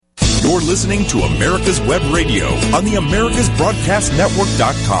You're listening to America's Web Radio on the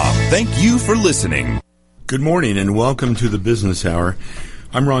AmericasBroadcastNetwork.com. Thank you for listening. Good morning and welcome to the Business Hour.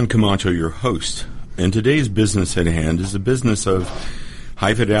 I'm Ron Camacho, your host. And today's business at hand is the business of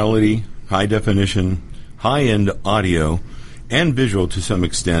high fidelity, high definition, high-end audio, and visual to some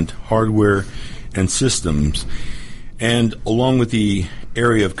extent, hardware and systems. And along with the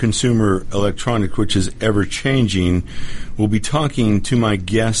area of consumer electronics, which is ever-changing, we'll be talking to my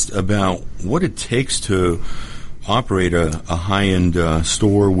guest about what it takes to operate a high-end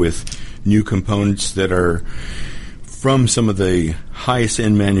store with new components that are from some of the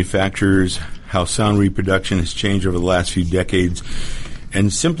highest-end manufacturers, how sound reproduction has changed over the last few decades,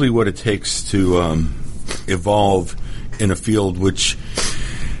 and simply what it takes to evolve in a field which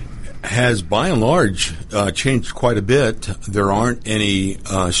has, by and large, changed quite a bit. There aren't any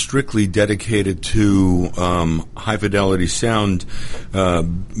strictly dedicated to high-fidelity sound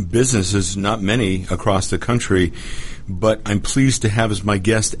businesses, not many across the country. But I'm pleased to have as my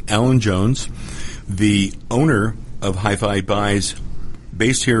guest Alan Jones, the owner of Hi-Fi Buys,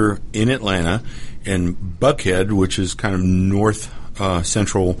 based here in Atlanta, in Buckhead, which is kind of north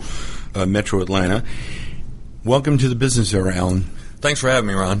central metro Atlanta. Welcome to the Business Hour, Alan. Thanks for having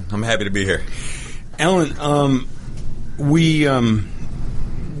me, Ron. I'm happy to be here. Alan, we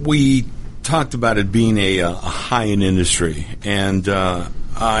talked about it being a high-end industry, and I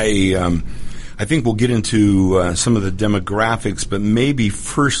think we'll get into some of the demographics, but maybe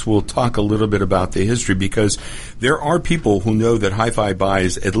first we'll talk a little bit about the history, because there are people who know that Hi-Fi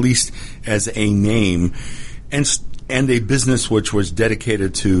Buys, at least as a name, and a business which was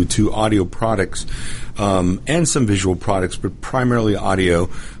dedicated to audio products and some visual products, but primarily audio,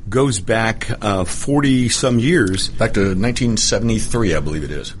 goes back 40-some years. Back to 1973, I believe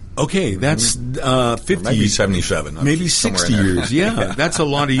it is. Okay, that's 50. Maybe 77. Maybe 60 years. Yeah, that's a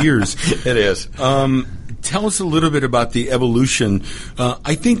lot of years. It is. Tell us a little bit about the evolution.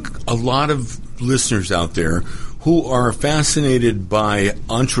 I think a lot of listeners out there who are fascinated by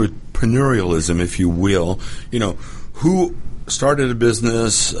entrepreneurialism, if you will, who started a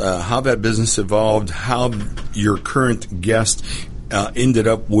business, how that business evolved, how your current guest ended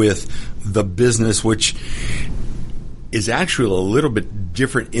up with the business, which is actually a little bit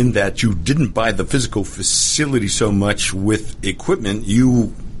different in that you didn't buy the physical facility so much with equipment.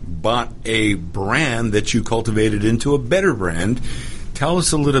 You bought a brand that you cultivated into a better brand. Tell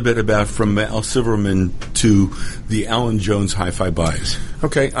us a little bit about from Mel Silverman to the Alan Jones Hi-Fi Buys.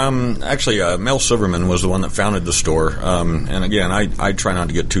 Okay. Actually, Mel Silverman was the one that founded the store. And again, I try not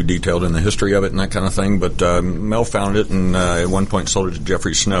to get too detailed in the history of it and that kind of thing, but Mel founded it and at one point sold it to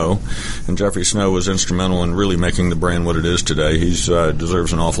Jeffrey Snow. And Jeffrey Snow was instrumental in really making the brand what it is today. He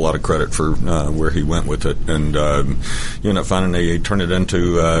deserves an awful lot of credit for where he went with it. And you end up finding they turned it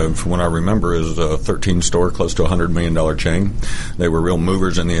into, from what I remember, is a 13-store, close to $100 million chain. They were real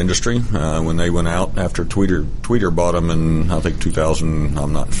movers in the industry when they went out after Tweeter bought them in, I think, 2000.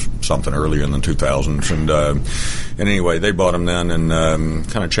 I'm not something earlier in the 2000s, and anyway, they bought them then and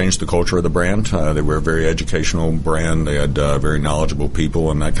kind of changed the culture of the brand. They were a very educational brand. They had very knowledgeable people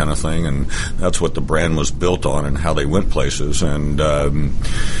and that kind of thing, and that's what the brand was built on and how they went places. And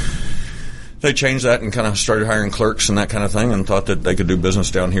they changed that and kind of started hiring clerks and that kind of thing, and thought that they could do business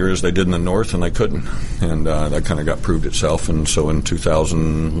down here as they did in the north, and they couldn't. And that kind of got proved itself. And so in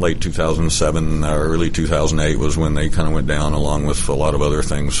late 2007, early 2008 was when they kind of went down, along with a lot of other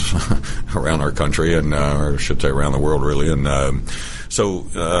things around our country and, or I should say around the world, really. And so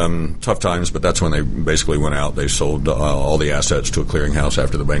tough times, but that's when they basically went out. They sold all the assets to a clearinghouse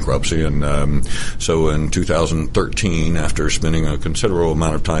after the bankruptcy. And so in 2013, after spending a considerable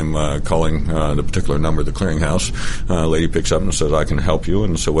amount of time calling the particular number, the clearinghouse, a lady picks up and says, I can help you.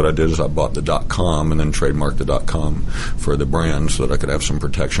 And so what I did is I bought the .com and then trademarked the .com for the brand so that I could have some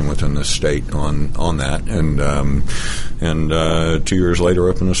protection within the state on that. And 2 years later,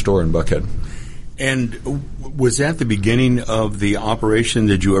 opened a store in Buckhead. And was that the beginning of the operation?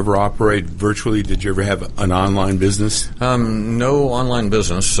 Did you ever operate virtually? Did you ever have an online business? No online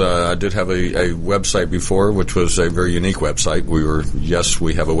business. I did have a website before, which was a very unique website. We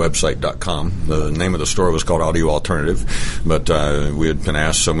have a website.com. The name of the store was called Audio Alternative, but we had been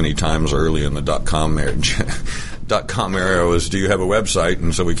asked so many times early in the .com marriage .com era was, do you have a website?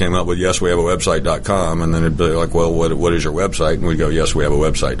 And so we came up with, yes, we have a website.com. And then it'd be like, well, what is your website? And we'd go, yes, we have a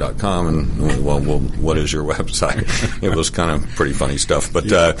website.com. And, well, what is your website? It was kind of pretty funny stuff.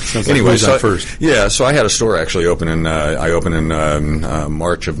 But anyway, so I had a store actually open in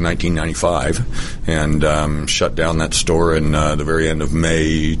March of 1995 and shut down that store in the very end of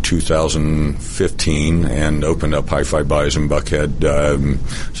May 2015 and opened up Hi-Fi Buys in Buckhead.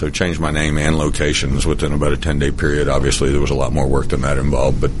 So changed my name and locations within about a 10-day period. Obviously, there was a lot more work than that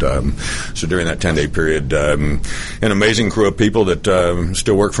involved. But so during that 10-day period, an amazing crew of people that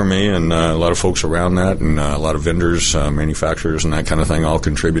still work for me and a lot of folks around that and a lot of vendors, manufacturers and that kind of thing all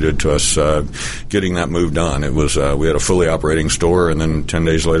contributed to us getting that move done. It was we had a fully operating store, and then 10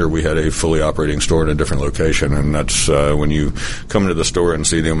 days later we had a fully operating store in a different location. And that's when you come into the store and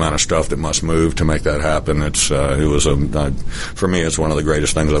see the amount of stuff that must move to make that happen. It was for me, it's one of the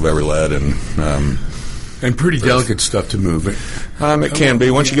greatest things I've ever led, and pretty delicate stuff to move. It can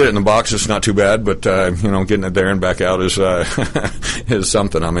be. Once you get it in the box, it's not too bad. But getting it there and back out is is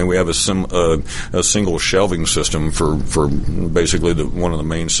something. I mean, we have a single shelving system for basically one of the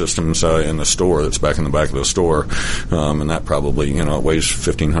main systems in the store that's back in the back of the store, and that probably it weighs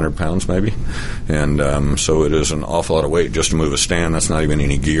 1,500 pounds maybe, and so it is an awful lot of weight just to move a stand. That's not even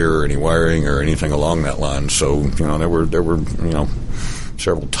any gear or any wiring or anything along that line. So there were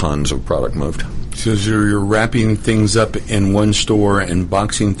several tons of product moved. So you're wrapping things up in one store and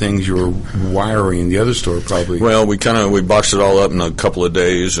boxing things you're wiring in the other store probably. Well, we boxed it all up in a couple of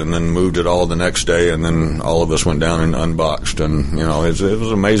days and then moved it all the next day, and then all of us went down and unboxed. And, it was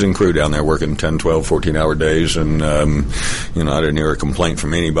an amazing crew down there working 10, 12, 14-hour days. And, I didn't hear a complaint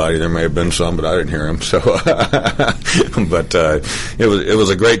from anybody. There may have been some, but I didn't hear them. So, but it was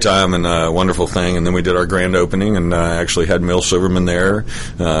a great time and a wonderful thing. And then we did our grand opening and actually had Mel Silverman there.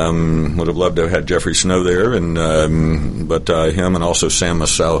 Would have loved to have had Jeffrey Snow there, but him and also Sam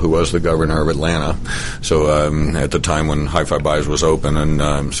Massell, who was the governor of Atlanta. So at the time when Hi-Fi Buys was open,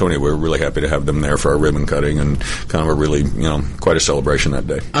 and so anyway, we were really happy to have them there for our ribbon cutting and kind of a really, quite a celebration that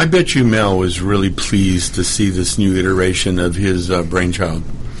day. I bet you Mel was really pleased to see this new iteration of his brainchild.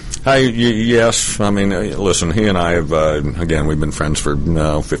 Yes. I mean, listen, he and I have, again, we've been friends for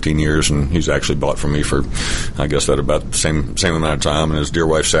 15 years, and he's actually bought from me for, I guess, that about the same amount of time. And his dear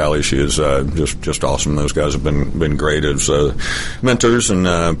wife, Sally, she is just awesome. Those guys have been great as mentors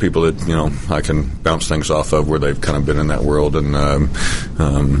and people that, I can bounce things off of where they've kind of been in that world. And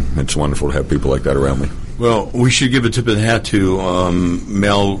it's wonderful to have people like that around me. Well, we should give a tip of the hat to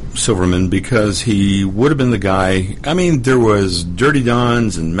Mel Silverman because he would have been the guy. I mean, there was Dirty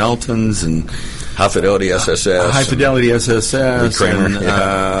Dons and Meltons and High Fidelity SSS,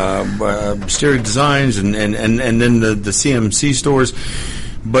 and Stereo Designs, and then the CMC stores.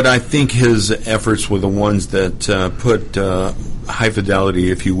 But I think his efforts were the ones that put High Fidelity,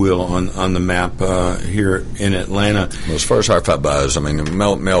 if you will, on the map here in Atlanta. Well, as far as Hi-Fi Buys, I mean,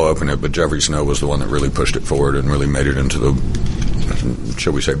 Mel opened it, but Jeffrey Snow was the one that really pushed it forward and really made it into the,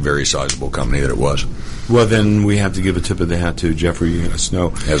 shall we say, very sizable company that it was. Well, then we have to give a tip of the hat to Jeffrey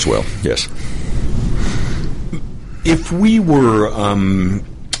Snow. As well, yes. If we were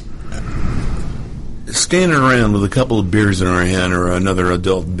standing around with a couple of beers in our hand or another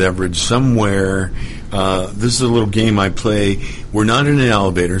adult beverage somewhere, this is a little game I play. We're not in an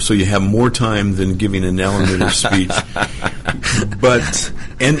elevator, so you have more time than giving an elevator speech. But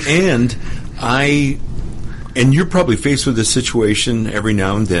and you're probably faced with this situation every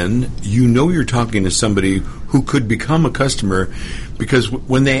now and then. You're talking to somebody who could become a customer because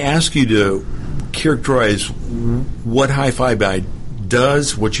when they ask you to characterize what Hi-Fi Buy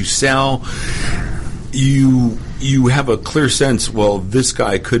does, what you sell, you have a clear sense, well, this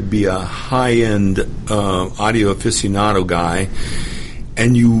guy could be a high-end audio aficionado guy,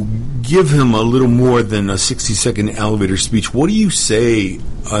 and you give him a little more than a 60-second elevator speech. What do you say,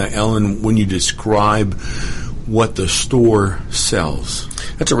 Ellen, when you describe what the store sells?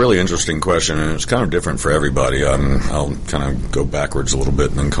 That's a really interesting question, and it's kind of different for everybody. I'll kind of go backwards a little bit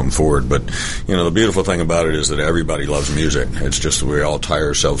and then come forward. But, the beautiful thing about it is that everybody loves music. It's just we all tie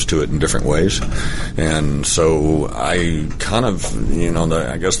ourselves to it in different ways. And so I kind of,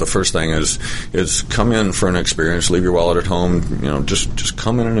 I guess the first thing is come in for an experience, leave your wallet at home, just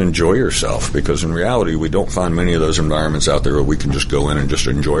come in and enjoy yourself. Because in reality, we don't find many of those environments out there where we can just go in and just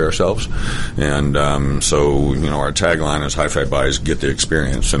enjoy ourselves. And so, our tagline is Hi-Fi Buys, get the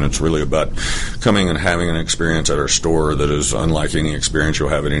experience. And it's really about coming and having an experience at our store that is unlike any experience you'll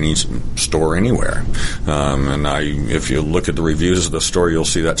have at any store anywhere. And if you look at the reviews of the store, you'll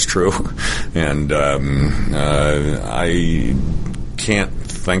see that's true. And I can't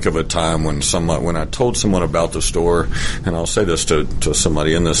think of a time when I told someone about the store, and I'll say this to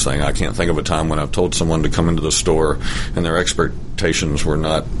somebody in this thing, I can't think of a time when I've told someone to come into the store and their expectations were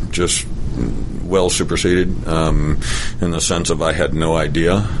not just well superseded, in the sense of I had no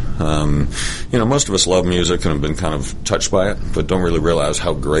idea. Most of us love music and have been kind of touched by it, but don't really realize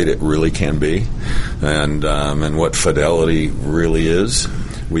how great it really can be, and what fidelity really is.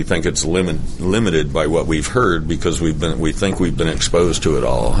 We think it's limited by what we've heard because we think we've been exposed to it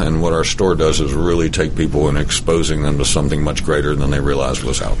all. And what our store does is really take people and exposing them to something much greater than they realized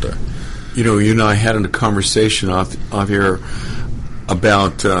was out there. You and I had a conversation off here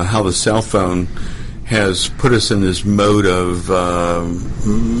about how the cell phone has put us in this mode of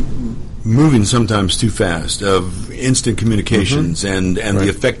moving sometimes too fast, of instant communications, and right. The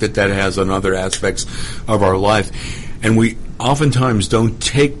effect that has on other aspects of our life. And we oftentimes don't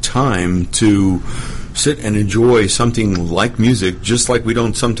take time to sit and enjoy something like music, just like we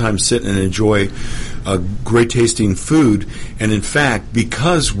don't sometimes sit and enjoy great tasting food. And in fact,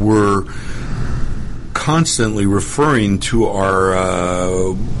 because we're constantly referring to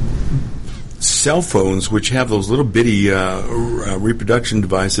our cell phones, which have those little bitty reproduction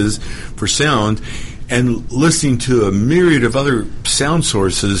devices for sound, and listening to a myriad of other sound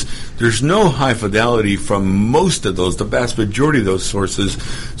sources, there's no high fidelity from most of those, the vast majority of those sources.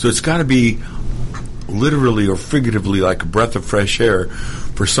 So it's got to be literally or figuratively like a breath of fresh air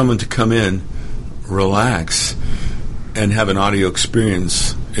for someone to come in, relax, and have an audio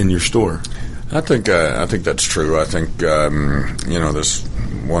experience in your store. I think that's true. I think this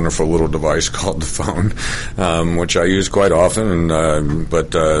wonderful little device called the phone, which I use quite often. But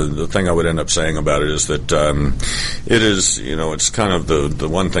the thing I would end up saying about it is that it is, it's kind of the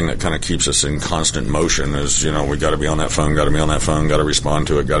one thing that kind of keeps us in constant motion. Is we got to be on that phone, got to respond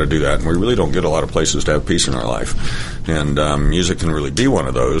to it, got to do that, and we really don't get a lot of places to have peace in our life. And music can really be one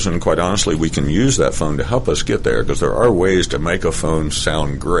of those. And quite honestly, we can use that phone to help us get there because there are ways to make a phone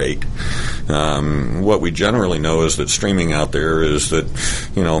sound great. What we generally know is that streaming out there is that,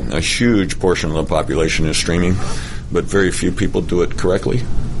 a huge portion of the population is streaming, but very few people do it correctly.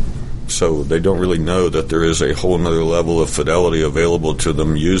 So they don't really know that there is a whole other level of fidelity available to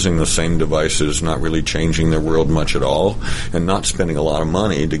them using the same devices, not really changing their world much at all, and not spending a lot of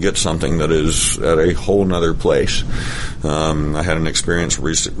money to get something that is at a whole nother place. I had an experience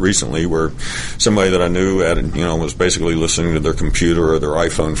recently where somebody that I knew was basically listening to their computer or their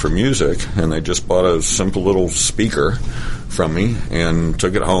iPhone for music, and they just bought a simple little speaker from me and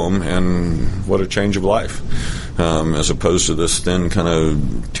took it home, and what a change of life. As opposed to this thin kind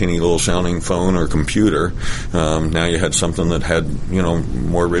of teeny little sounding phone or computer, now you had something that had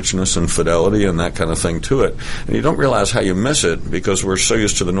more richness and fidelity and that kind of thing to it, and you don't realize how you miss it because we're so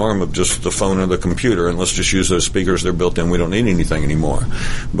used to the norm of just the phone or the computer, and let's just use those speakers, they're built in, we don't need anything anymore.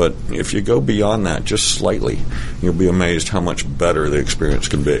 But if you go beyond that just slightly, you'll be amazed how much better the experience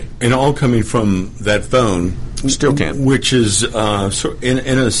can be. And all coming from that phone, still can, which is in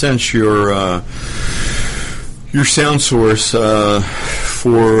a sense your sound source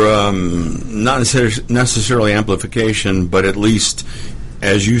for not necessarily amplification, but at least,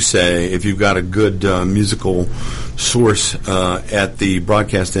 as you say, if you've got a good musical source at the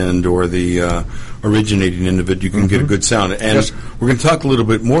broadcast end or the originating end of it, you can get a good sound. And yes, we're going to talk a little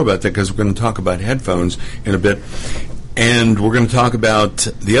bit more about that because we're going to talk about headphones in a bit. And we're going to talk about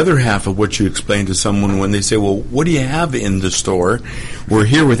the other half of what you explain to someone when they say, well, what do you have in the store? We're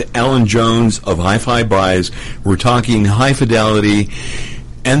here with Alan Jones of Hi-Fi Buys. We're talking high fidelity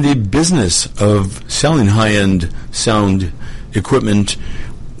and the business of selling high-end sound equipment.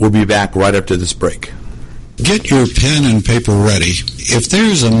 We'll be back right after this break. Get your pen and paper ready. If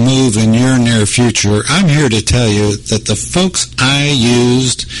there's a move in your near future, I'm here to tell you that the folks I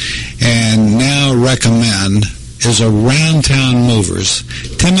used and now recommend is Around Town Movers.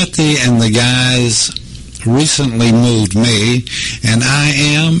 Timothy and the guys recently moved me, and I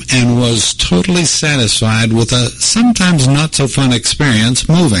am and was totally satisfied with a sometimes not so fun experience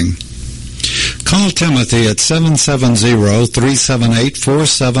moving. Call Timothy at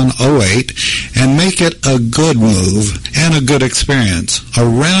 770-378-4708 and make it a good move and a good experience.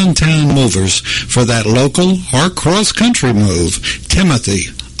 Around Town Movers for that local or cross-country move.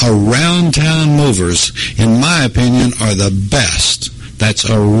 Timothy, Around Town Movers, in my opinion, are the best. That's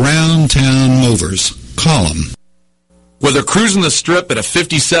Around Town Movers. Call them. Whether cruising the strip in a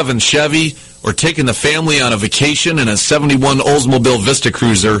 57 Chevy or taking the family on a vacation in a 71 Oldsmobile Vista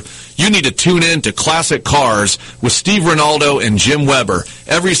Cruiser, you need to tune in to Classic Cars with Steve Ronaldo and Jim Weber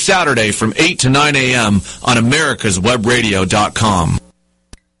every Saturday from 8 to 9 a.m. on americaswebradio.com.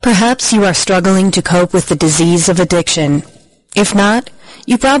 Perhaps you are struggling to cope with the disease of addiction. If not,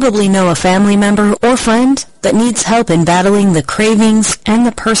 You probably know a family member or friend that needs help in battling the cravings and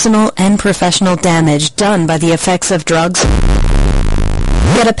the personal and professional damage done by the effects of drugs.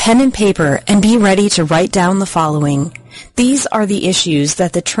 Get a pen and paper and be ready to write down the following. These are the issues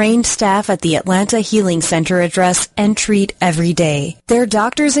that the trained staff at the Atlanta Healing Center address and treat every day. Their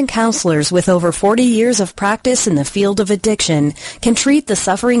doctors and counselors with over 40 years of practice in the field of addiction can treat the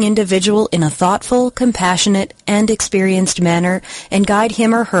suffering individual in a thoughtful, compassionate, and experienced manner and guide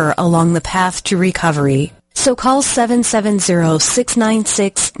him or her along the path to recovery. So call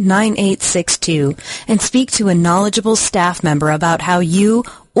 770-696-9862 and speak to a knowledgeable staff member about how you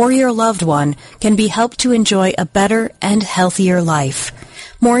or your loved one can be helped to enjoy a better and healthier life.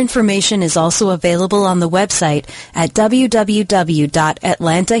 More information is also available on the website at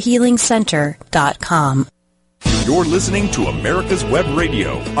www.atlantahealingcenter.com. You're listening to America's Web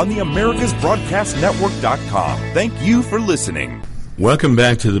Radio on the AmericasBroadcastNetwork.com. Thank you for listening. Welcome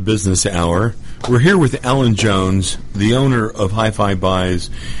back to the Business Hour. We're here with Alan Jones, the owner of Hi-Fi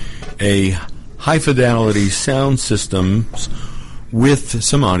Buys, a high-fidelity sound systems with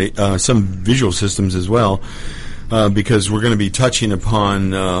some audio, some visual systems as well, because we're going to be touching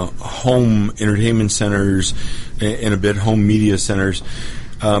upon home entertainment centers and a bit home media centers.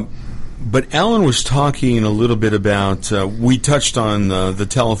 But Alan was talking a little bit about, we touched on the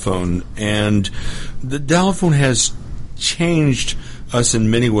telephone, and the telephone has changed us in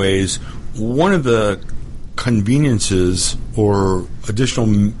many ways. One of the conveniences or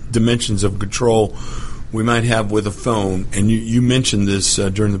additional dimensions of control we might have with a phone, and you mentioned this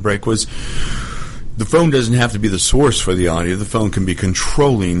during the break, was the phone doesn't have to be the source for the audio. The phone can be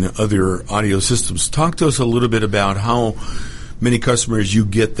controlling other audio systems. Talk to us a little bit about how many customers you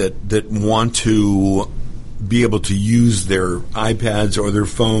get that want to be able to use their iPads or their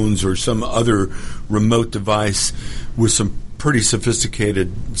phones or some other remote device with some pretty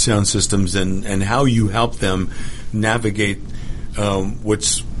sophisticated sound systems, and how you help them navigate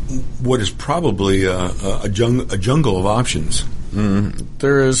what is probably a jungle of options.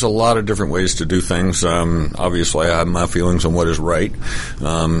 There is a lot of different ways to do things. Obviously, I have my feelings on what is right.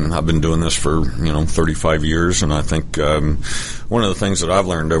 I've been doing this for 35 years, and I think one of the things that I've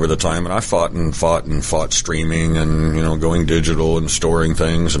learned over the time, and I fought streaming and going digital and storing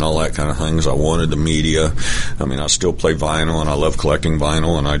things and all that kind of things. I wanted the media. I mean, I still play vinyl, and I love collecting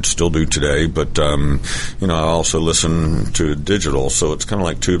vinyl, and I still do today. But I also listen to digital, so it's kind of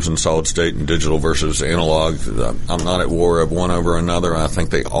like tubes and solid state and digital versus analog. I'm not at war of one over another. I think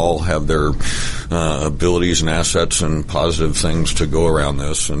they all have their abilities and assets and positive things to go around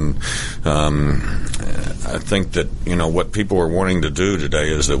this. And I think that what people are wanting to do today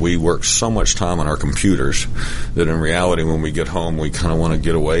is that we work so much time on our computers that in reality when we get home we kind of want to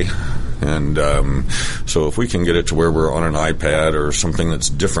get away. And so if we can get it to where we're on an iPad or something that's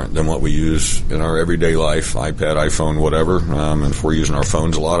different than what we use in our everyday life, iPad, iPhone, whatever, and if we're using our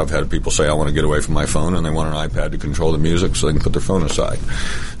phones a lot, I've had people say, I want to get away from my phone, and they want an iPad to control the music so they can put their phone aside.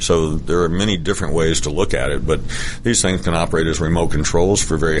 So there are many different ways to look at it, but these things can operate as remote controls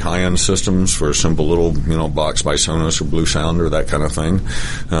for very high-end systems, for a simple little, box by Sonos or Blue Sound or that kind of thing.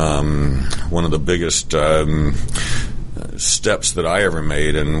 One of the biggest steps that I ever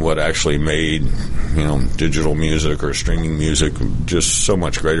made, and what actually made digital music or streaming music just so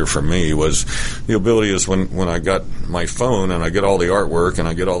much greater for me, was the ability is when I got my phone and I get all the artwork and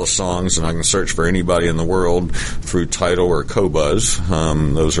I get all the songs and I can search for anybody in the world through Tidal or Qobuz.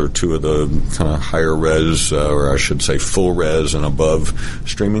 Those are two of the kind of higher res, or I should say full res and above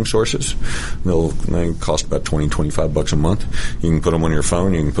streaming sources. They cost about $20-25 a month. You can put them on your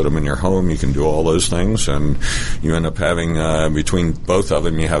phone, you can put them in your home, you can do all those things, and you end up having between both of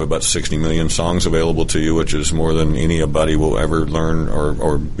them, you have about 60 million songs available to you, which is more than anybody will ever learn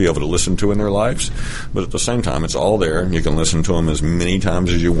or be able to listen to in their lives. But at the same time, it's all there. You can listen to them as many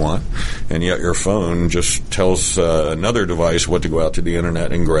times as you want, and yet your phone just tells another device what to go out to the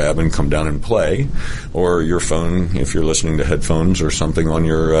internet and grab and come down and play. Or your phone, if you're listening to headphones or something on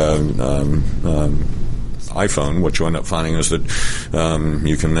your iPhone, what you end up finding is that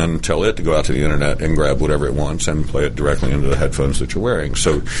you can then tell it to go out to the internet and grab whatever it wants and play it directly into the headphones that you're wearing.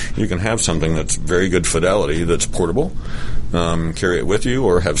 So you can have something that's very good fidelity, that's portable, carry it with you,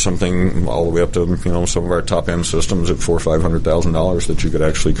 or have something all the way up to some of our top end systems at $400,000 or $500,000 that you could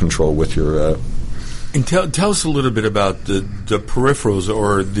actually control with your. And tell us a little bit about the peripherals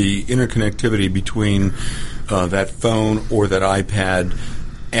or the interconnectivity between that phone or that iPad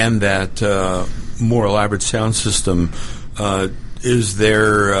and that more elaborate sound system. Is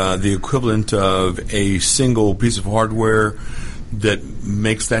there the equivalent of a single piece of hardware that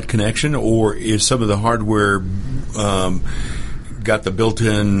makes that connection, or is some of the hardware got the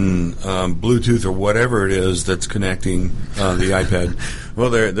built-in Bluetooth or whatever it is that's connecting the iPad? Well,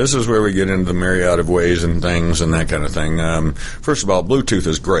 this is where we get into the myriad of ways and things and that kind of thing. First of all, Bluetooth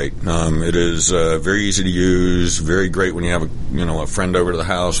is great. It is very easy to use, very great when you have a friend over to the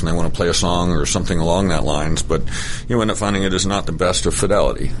house and they want to play a song or something along that lines. But you end up finding it is not the best of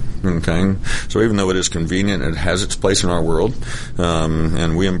fidelity. Okay, so even though it is convenient, it has its place in our world,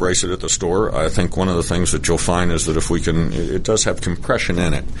 and we embrace it at the store. I think one of the things that you'll find is that if we can, it does have compression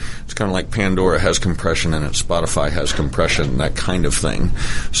in it. It's kind of like Pandora has compression in it, Spotify has compression, that kind of thing.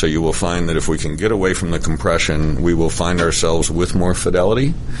 So you will find that if we can get away from the compression, we will find ourselves with more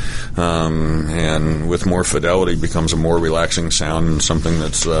fidelity, and with more fidelity becomes a more relaxing sound and something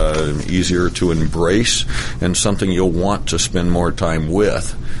that's easier to embrace and something you'll want to spend more time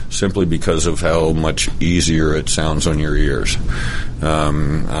with, simply because of how much easier it sounds on your ears.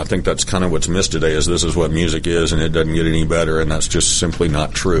 I think that's kind of what's missed today, is this is what music is and it doesn't get any better, and that's just simply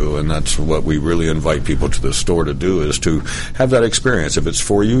not true. And that's what we really invite people to the store to do, is to have that experience. If it's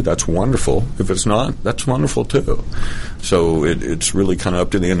for you, that's wonderful. If it's not, that's wonderful too. So it's really kind of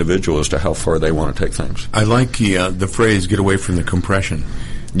up to the individual as to how far they want to take things. I like the phrase, get away from the compression.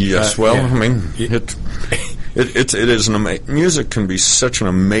 Yes, I mean, it is music can be such an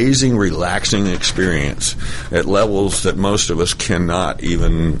amazing, relaxing experience at levels that most of us cannot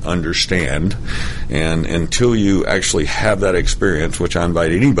even understand. And until you actually have that experience, which I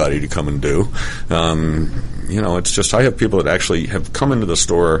invite anybody to come and do, it's just, I have people that actually have come into the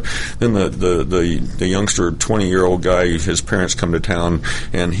store. Then the youngster, 20-year-old guy, his parents come to town,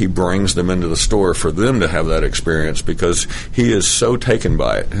 and he brings them into the store for them to have that experience, because he is so taken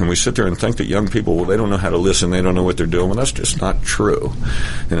by it. And we sit there and think that young people, well, they don't know how to listen, they don't know what they're doing. Well, that's just not true.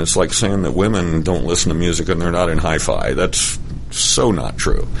 And it's like saying that women don't listen to music and they're not in hi-fi. That's so not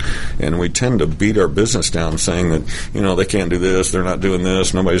true. And we tend to beat our business down saying that, they can't do this, they're not doing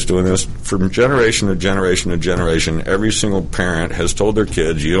this, nobody's doing this. From generation to generation to generation, every single parent has told their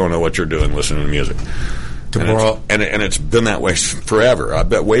kids, you don't know what you're doing listening to music. And it's been that way forever. I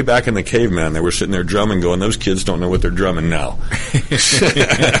bet way back in the caveman, they were sitting there drumming going, those kids don't know what they're drumming now.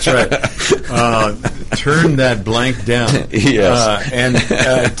 That's right. Turn that blank down. Yes. And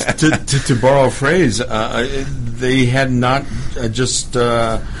to borrow a phrase, they had not just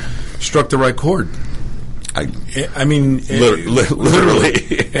struck the right chord. I mean,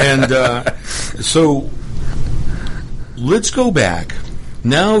 literally. And so let's go back.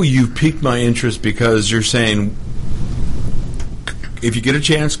 Now you've piqued my interest, because you're saying, if you get a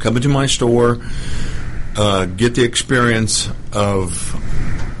chance, come into my store, get the experience of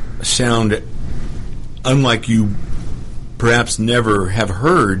sound unlike you perhaps never have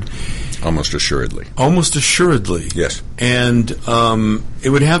heard. Almost assuredly. Yes. And it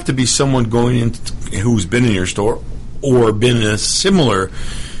would have to be someone going in who's been in your store or been in a similar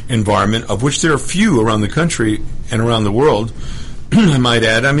environment, of which there are few around the country and around the world. I might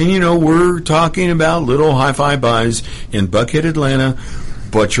add, we're talking about little hi-fi buys in Buckhead, Atlanta,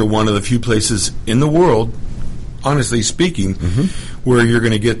 but you're one of the few places in the world, honestly speaking, where you're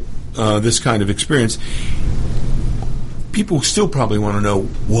going to get this kind of experience. People still probably want to know,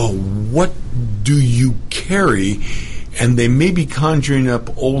 well, what do you carry? And they may be conjuring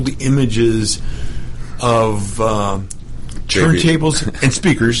up old images of turntables and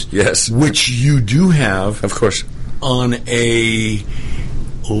speakers, yes, which you do have, of course, on a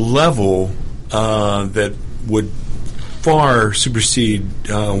level that would far supersede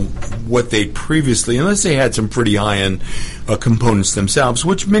what they previously, unless they had some pretty high-end components themselves,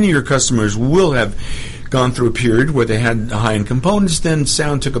 which many of your customers will have gone through a period where they had high-end components, then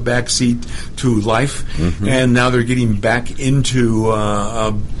sound took a back seat to life, and now they're getting back into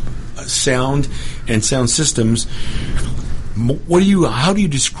sound and sound systems. How do you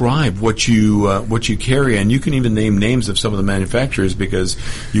describe what you carry? And you can even name names of some of the manufacturers, because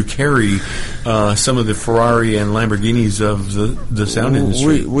you carry some of the Ferrari and Lamborghinis of the sound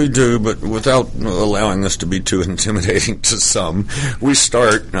industry. We do, but without allowing this to be too intimidating to some. We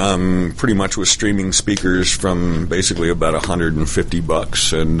start pretty much with streaming speakers from basically about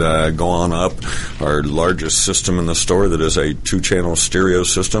 $150 and go on up. Our largest system in the store that is a 2-channel stereo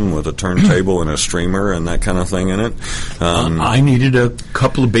system with a turntable and a streamer and that kind of thing in it. I needed a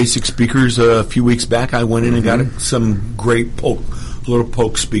couple of basic speakers a few weeks back. I went in and got some great little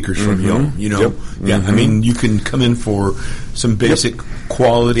Polk speakers from you. Yep. Yeah. I mean, you can come in for some basic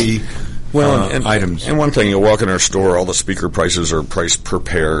quality items. And one thing, you walk in our store, all the speaker prices are priced per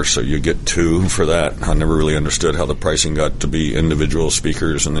pair, so you get two for that. I never really understood how the pricing got to be individual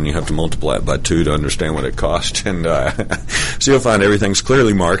speakers, and then you have to multiply it by two to understand what it cost. And so you'll find everything's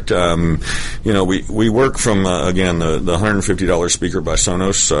clearly marked. We work from, again, the $150 speaker by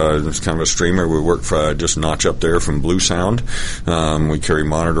Sonos. It's kind of a streamer. We work for just notch up there from Blue Sound. We carry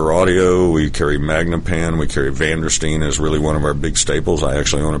Monitor Audio. We carry Magnapan. We carry Vandersteen is really one of our big staples. I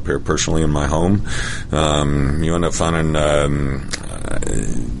actually own a pair personally in my home. You end up finding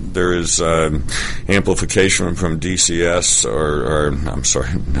there is amplification from DCS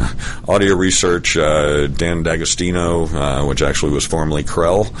Audio Research, Dan D'Agostino, which actually was formerly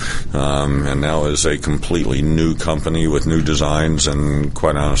Krell, and now is a completely new company with new designs, and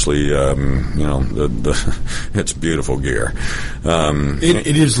quite honestly, it's beautiful gear.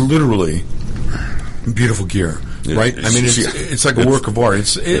 It is literally beautiful gear. Right? I mean, it's like a work of art.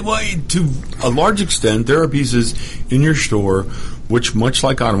 To a large extent, there are pieces in your store which, much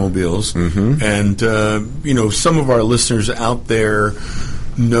like automobiles, and, some of our listeners out there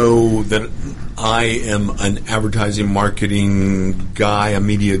know that I am an advertising marketing guy, a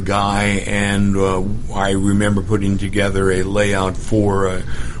media guy, and I remember putting together a layout for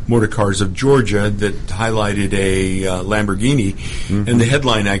Motor Cars of Georgia that highlighted a Lamborghini, and the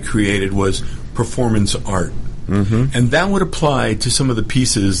headline I created was Performance Art. And that would apply to some of the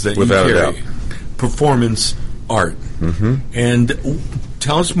pieces that Without you carry. a doubt. Performance art. And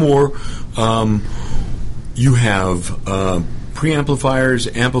tell us more. You have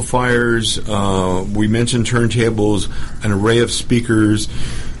preamplifiers, amplifiers. We mentioned turntables, an array of speakers.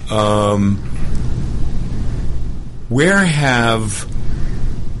 Where have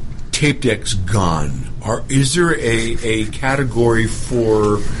tape decks gone? Is there a category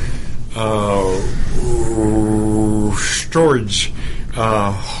for storage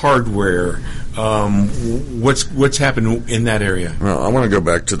hardware? What's happened in that area? Well, I want to go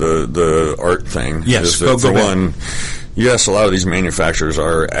back to the art thing. Yes, go back. One, yes, a lot of these manufacturers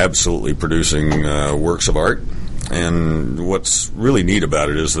are absolutely producing works of art. And what's really neat about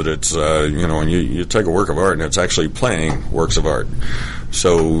it is that it's, when you take a work of art and it's actually playing works of art.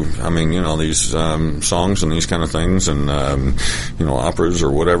 So, I mean, these songs and these kind of things and, operas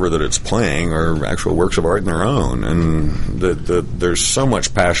or whatever that it's playing are actual works of art in their own. And there's so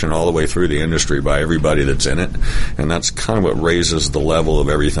much passion all the way through the industry by everybody that's in it. And that's kind of what raises the level of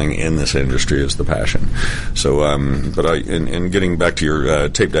everything in this industry is the passion. So, in getting back to your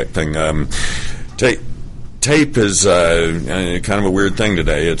tape deck thing, tape is kind of a weird thing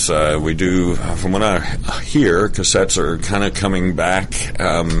today. It's we do, from what I hear, cassettes are kind of coming back.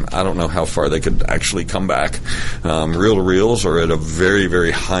 I don't know how far they could actually come back. Reel-to-reels are at a very, very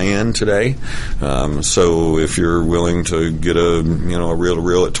high end today. So if you're willing to get a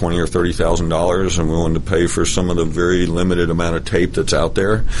reel-to-reel at $20,000 or $30,000 and willing to pay for some of the very limited amount of tape that's out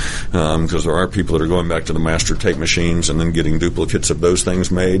there, because there are people that are going back to the master tape machines and then getting duplicates of those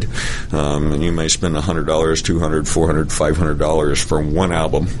things made, and you may spend $100, $200, $400, $500 for one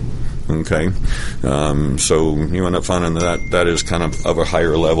album. Okay, so you end up finding that is kind of a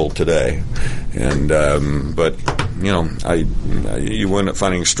higher level today, and but you end up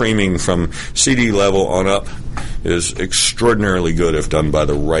finding streaming from CD level on up is extraordinarily good if done by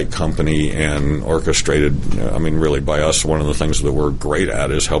the right company and orchestrated. Really by us. One of the things that we're great at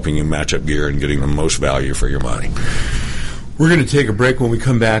is helping you match up gear and getting the most value for your money. We're going to take a break. When we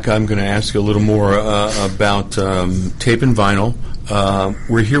come back, I'm going to ask you a little more about tape and vinyl.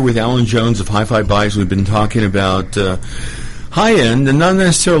 We're here with Alan Jones of Hi-Fi Buys. We've been talking about high-end, and not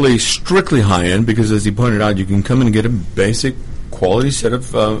necessarily strictly high-end, because as he pointed out, you can come in and get a basic quality set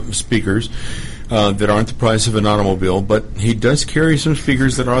of speakers that aren't the price of an automobile, but he does carry some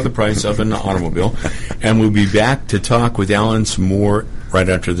speakers that are the price of an automobile. And we'll be back to talk with Alan some more right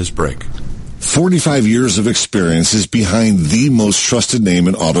after this break. 45 years of experience is behind the most trusted name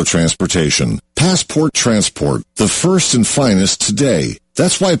in auto transportation. Passport Transport, the first and finest today.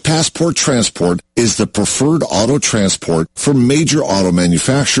 That's why Passport Transport is the preferred auto transport for major auto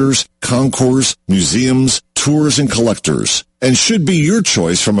manufacturers, concours, museums, tours, and collectors, and should be your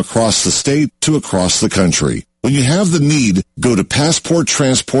choice from across the state to across the country. When you have the need, go to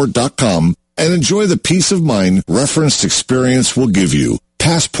PassportTransport.com and enjoy the peace of mind referenced experience will give you.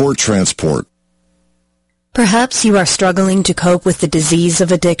 Passport Transport. Perhaps you are struggling to cope with the disease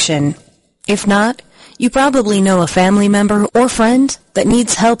of addiction. If not, you probably know a family member or friend that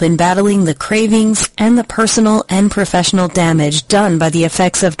needs help in battling the cravings and the personal and professional damage done by the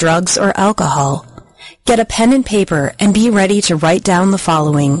effects of drugs or alcohol. Get a pen and paper and be ready to write down the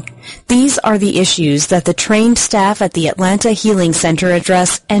following. These are the issues that the trained staff at the Atlanta Healing Center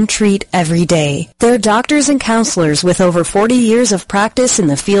address and treat every day. Their doctors and counselors with over 40 years of practice in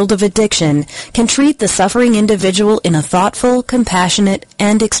the field of addiction can treat the suffering individual in a thoughtful, compassionate,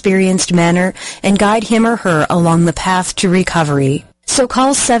 and experienced manner and guide him or her along the path to recovery. So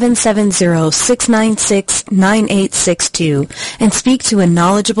call 770-696-9862 and speak to a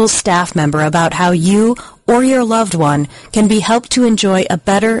knowledgeable staff member about how you or your loved one can be helped to enjoy a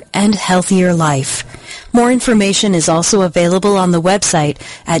better and healthier life. More information is also available on the website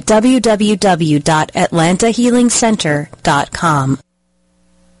at www.atlantahealingcenter.com.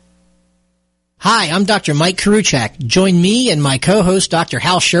 Hi, I'm Dr. Mike Karuchak. Join me and my co-host, Dr.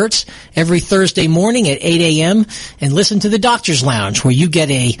 Hal Schertz, every Thursday morning at 8 a.m. and listen to the Doctor's Lounge, where you get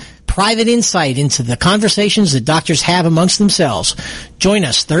a private insight into the conversations that doctors have amongst themselves. Join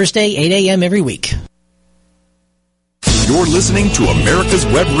us Thursday, 8 a.m. every week. You're listening to America's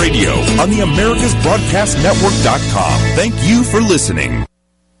Web Radio on the AmericasBroadcastNetwork.com. Thank you for listening.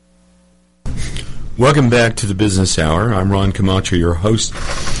 Welcome back to the Business Hour. I'm Ron Camacho, your host.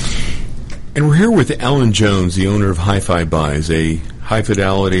 And we're here with Alan Jones, the owner of Hi-Fi Buys, a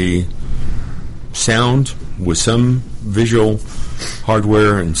high-fidelity sound with some visual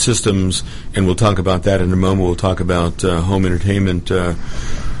hardware and systems, and we'll talk about that in a moment. We'll talk about home entertainment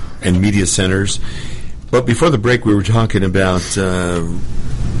and media centers. But before the break, we were talking about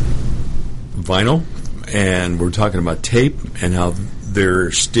vinyl, and we're talking about tape and how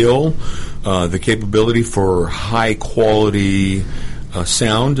there's still the capability for high-quality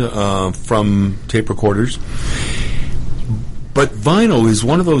sound from tape recorders. But vinyl is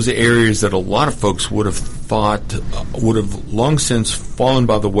one of those areas that a lot of folks would have thought would have long since fallen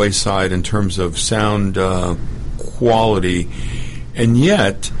by the wayside in terms of sound quality, and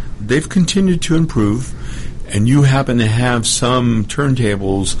yet they've continued to improve. And you happen to have some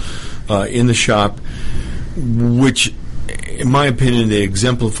turntables in the shop, which, in my opinion, they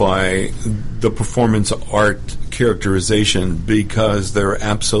exemplify the performance art characterization because they're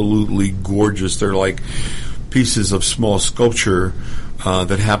absolutely gorgeous. They're like pieces of small sculpture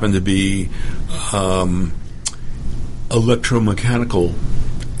that happen to be electromechanical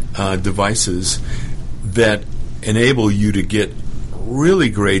devices that enable you to get really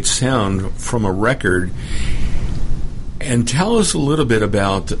great sound from a record. And tell us a little bit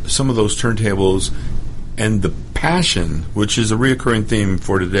about some of those turntables and the passion, which is a reoccurring theme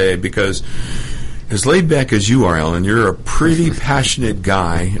for today, because as laid back as you are, Alan, you're a pretty passionate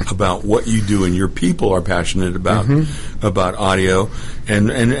guy about what you do, and your people are passionate about about audio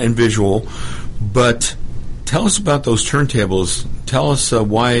and visual. But tell us about those turntables. Tell us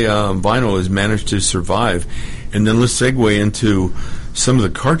why vinyl has managed to survive, and then let's segue into some of the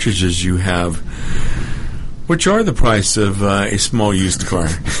cartridges you have, which are the price of a small used car.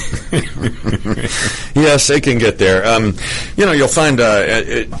 Yes, they can get there. You'll find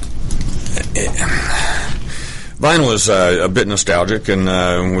vinyl is a bit nostalgic, and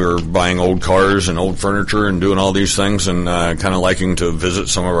we're buying old cars and old furniture and doing all these things, and kind of liking to visit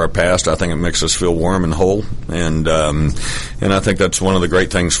some of our past. I think it makes us feel warm and whole, and I think that's one of the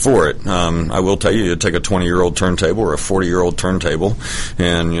great things for it. I will tell you, you take a 20-year-old turntable or a 40-year-old turntable,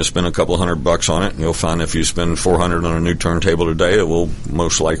 and you spend a couple $100 on it, and you'll find if you spend $400 on a new turntable today, it will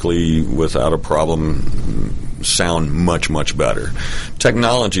most likely, without a problem, sound much, much better.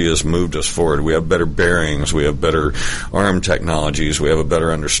 Technology has moved us forward. We have better bearings. We have better arm technologies. We have a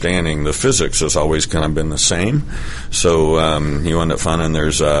better understanding. The physics has always kind of been the same. So you end up finding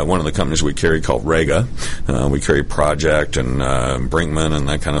there's one of the companies we carry called Rega. We carry Project and Brinkman and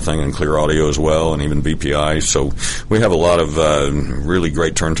that kind of thing, and Clear Audio as well, and even BPI. So we have a lot of really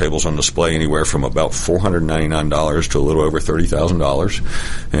great turntables on display, anywhere from about $499 to a little over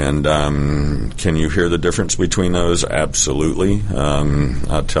 $30,000. And can you hear the difference between those? Absolutely.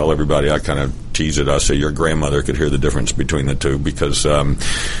 I tell everybody, I kind of tease it. I say your grandmother could hear the difference between the two, because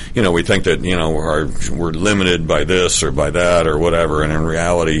we think that we're limited by this or by that or whatever, and in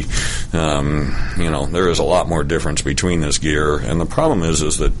reality, there is a lot more difference between this gear. And the problem is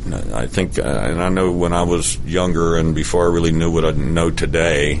that I think, and I know when I was younger and before I really knew what I know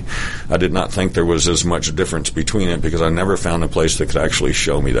today, I did not think there was as much difference between it, because I never found a place that could actually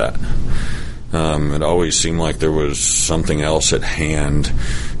show me that. It always seemed like there was something else at hand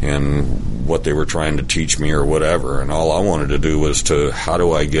and what they were trying to teach me or whatever. And all I wanted to do was how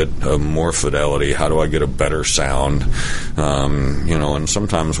do I get more fidelity? How do I get a better sound? And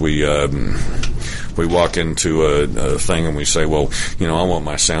sometimes we we walk into a thing and we say, well, I want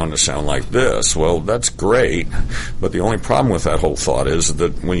my sound to sound like this. Well, that's great, but the only problem with that whole thought is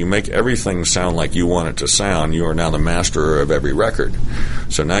that when you make everything sound like you want it to sound, you are now the master of every record.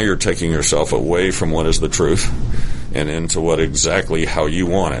 So now you're taking yourself away from what is the truth and into what exactly how you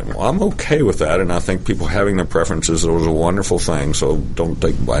want it. Well, I'm okay with that, and I think people having their preferences is a wonderful thing, so don't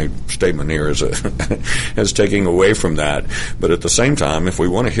take my statement here as as taking away from that. But at the same time, if we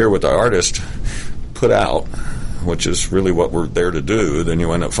want to hear what the artist put out, which is really what we're there to do, then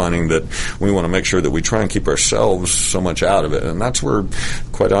you end up finding that we want to make sure that we try and keep ourselves so much out of it. And that's where,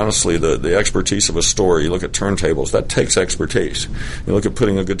 quite honestly, the expertise of a store, you look at turntables, that takes expertise. You look at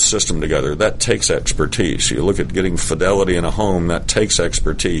putting a good system together, that takes expertise. You look at getting fidelity in a home, that takes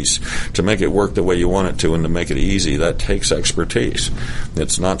expertise. To make it work the way you want it to and to make it easy, that takes expertise.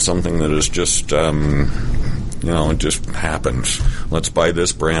 It's not something that is just... it just happens. Let's buy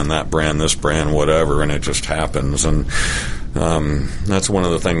this brand, that brand, this brand, whatever, and it just happens. And that's one of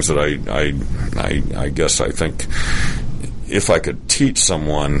the things that I guess I think if I could teach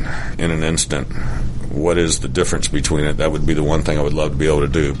someone in an instant what is the difference between it, that would be the one thing I would love to be able to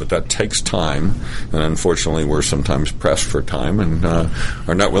do. But that takes time, and unfortunately we're sometimes pressed for time and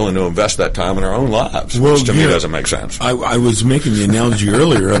are not willing to invest that time in our own lives, which to me doesn't make sense. I was making the analogy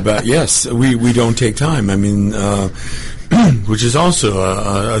earlier about, yes, we don't take time. I mean, which is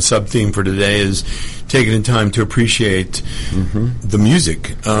also a sub-theme for today, is taking the time to appreciate the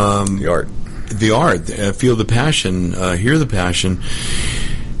music. The art. Feel the passion, hear the passion.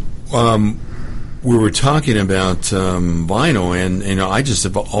 We were talking about vinyl, and I just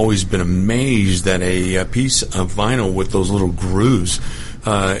have always been amazed that a piece of vinyl with those little grooves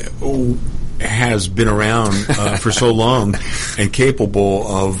has been around for so long and capable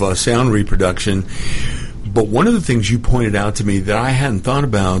of sound reproduction. But one of the things you pointed out to me that I hadn't thought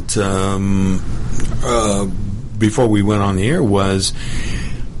about before we went on the air was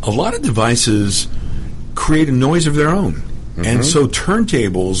a lot of devices create a noise of their own. And so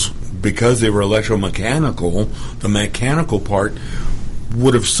turntables, because they were electromechanical, the mechanical part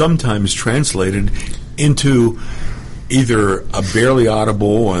would have sometimes translated into either a barely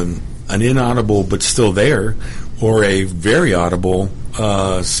audible and an inaudible but still there, or a very audible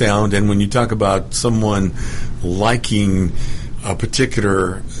sound. And when you talk about someone liking a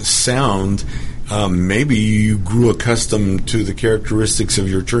particular sound, maybe you grew accustomed to the characteristics of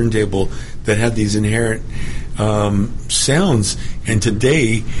your turntable that had these inherent sounds. And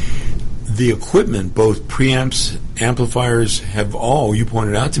today, the equipment, both preamps, amplifiers, have all, you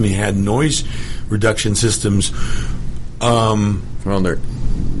pointed out to me, had noise reduction systems. Or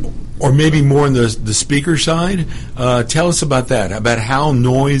maybe more on the speaker side. Tell us about that, about how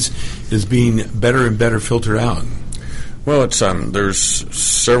noise is being better and better filtered out. Well, it's there's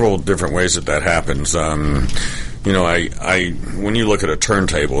several different ways that happens. When you look at a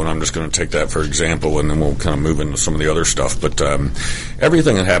turntable, and I'm just going to take that for example, and then we'll kind of move into some of the other stuff, but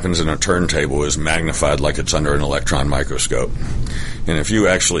everything that happens in a turntable is magnified like it's under an electron microscope. And if you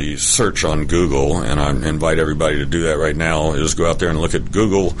actually search on Google, and I invite everybody to do that right now, is go out there and look at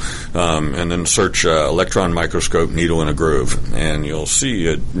Google and then search electron microscope needle in a groove, and you'll see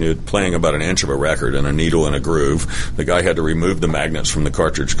it playing about an inch of a record in a needle in a groove. The guy had to remove the magnets from the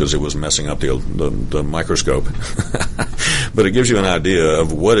cartridge because it was messing up the microscope. But it gives you an idea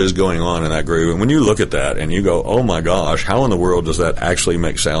of what is going on in that groove. And when you look at that and you go, oh my gosh, how in the world does that actually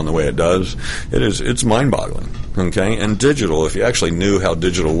make sound the way it does? It's mind-boggling. Okay? And digital, if you actually knew how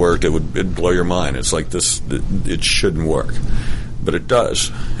digital worked, it'd blow your mind. It's like this, it shouldn't work. But it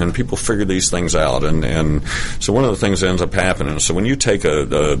does. And people figure these things out. And so one of the things that ends up happening, so when you take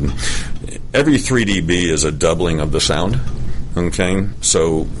every 3 dB is a doubling of the sound. Okay,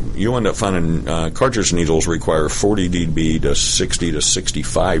 so you end up finding cartridge needles require 40 dB to 60 to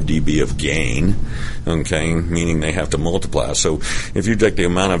 65 dB of gain, okay, meaning they have to multiply. So if you take the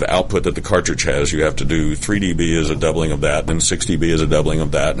amount of output that the cartridge has, you have to do 3 dB is a doubling of that, then 6 dB is a doubling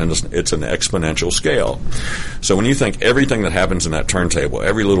of that, and it's an exponential scale. So when you think everything that happens in that turntable,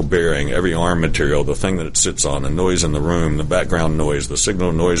 every little bearing, every arm material, the thing that it sits on, the noise in the room, the background noise, the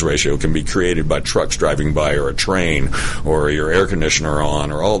signal-noise ratio can be created by trucks driving by or a train or your air conditioner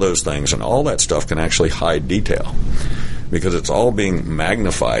on or all those things, and all that stuff can actually hide detail because it's all being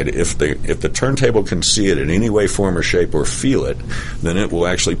magnified. If the turntable can see it in any way, form, or shape or feel it, then it will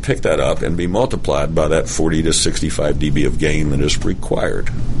actually pick that up and be multiplied by that 40 to 65 dB of gain that is required.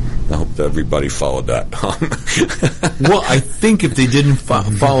 I hope that everybody followed that. Well, I think if they didn't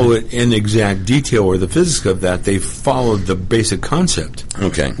follow it in exact detail or the physics of that, they followed the basic concept.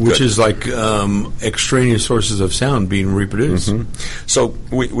 Okay, which good. is like extraneous sources of sound being reproduced. Mm-hmm. So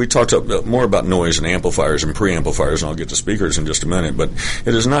we talked more about noise and amplifiers and preamplifiers, and I'll get to speakers in just a minute, but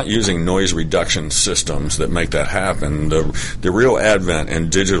it is not using noise reduction systems that make that happen. The real advent in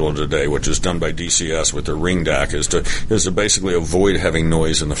digital today, which is done by DCS with their Ring DAC, is to basically avoid having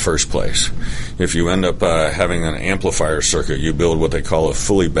noise in the first place. If you end up having an amplifier circuit, you build what they call a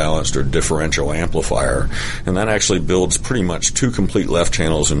fully balanced or differential amplifier, and that actually builds pretty much 2 complete left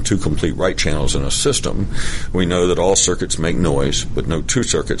channels and 2 complete right channels in a system. We know that all circuits make noise, but no 2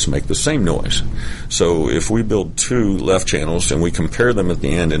 circuits make the same noise. So if we build 2 left channels and we compare them at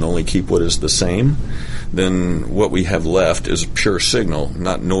the end and only keep what is the same, then what we have left is a pure signal,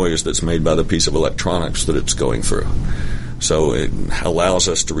 not noise that's made by the piece of electronics that it's going through. So it allows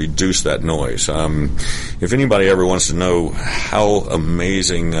us to reduce that noise. If anybody ever wants to know how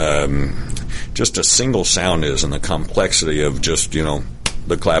amazing just a single sound is and the complexity of just,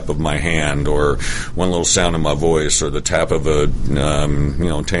 the clap of my hand or one little sound of my voice or the tap of a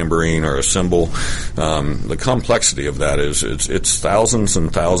tambourine or a cymbal, the complexity of that is it's thousands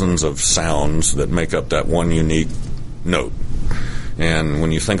and thousands of sounds that make up that one unique note. And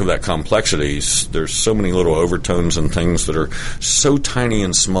when you think of that complexity, there's so many little overtones and things that are so tiny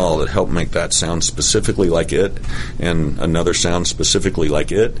and small that help make that sound specifically like it and another sound specifically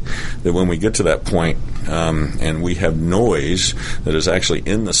like it, that when we get to that point and we have noise that is actually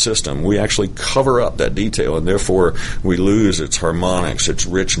in the system, we actually cover up that detail, and therefore we lose its harmonics, its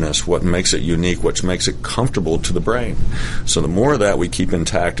richness, what makes it unique, what makes it comfortable to the brain. So the more of that we keep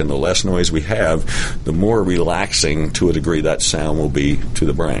intact and the less noise we have, the more relaxing to a degree that sound will be to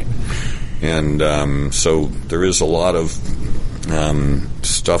the brain. And so there is a lot of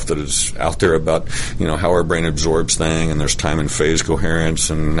stuff that is out there about how our brain absorbs things, and there's time and phase coherence,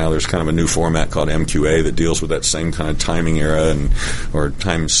 and now there's kind of a new format called MQA that deals with that same kind of timing era or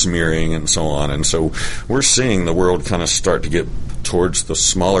time smearing and so on. And so we're seeing the world kind of start to get towards the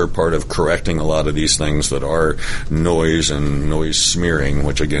smaller part of correcting a lot of these things that are noise and noise smearing,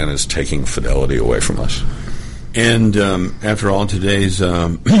 which again is taking fidelity away from us. And after all, today's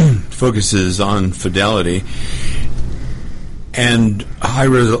focus is on fidelity and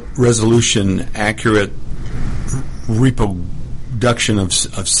high-resolution, accurate reproduction of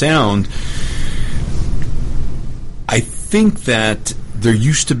sound. I think that there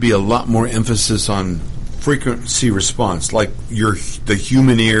used to be a lot more emphasis on frequency response, like the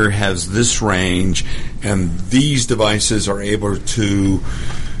human ear has this range, and these devices are able to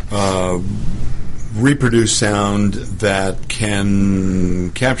reproduce sound that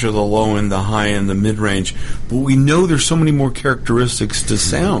can capture the low end, the high end, the mid-range. But we know there's so many more characteristics to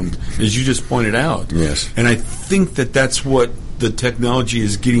sound, as you just pointed out. Yes. And I think that that's what the technology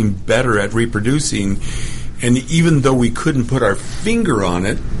is getting better at reproducing. And even though we couldn't put our finger on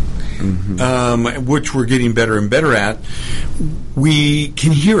it, which we're getting better and better at, we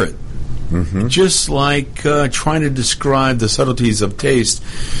can hear it. Just like trying to describe the subtleties of taste,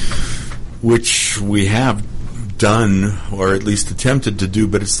 which we have done, or at least attempted to do,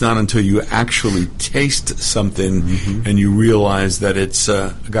 but it's not until you actually taste something and you realize that it's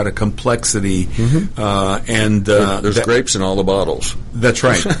got a complexity. And there's grapes in all the bottles. That's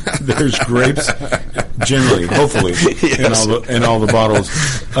right. There's grapes, generally, hopefully, in all the bottles.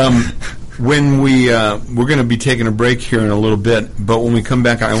 When we're going to be taking a break here in a little bit, but when we come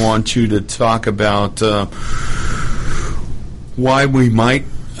back, I want you to talk about why we might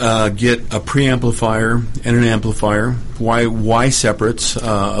get a preamplifier and an amplifier, why separates,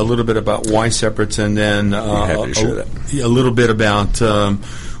 a little bit about why separates, and then a little bit about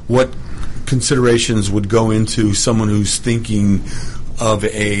what considerations would go into someone who's thinking of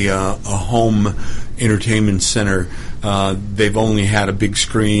a home entertainment center. They've only had a big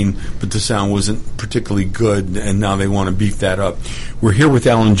screen, but the sound wasn't particularly good, and now they want to beef that up. We're here with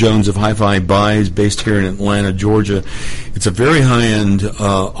Alan Jones of Hi-Fi Buys, based here in Atlanta, Georgia. It's a very high-end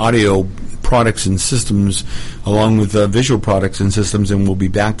audio products and systems, along with visual products and systems, and we'll be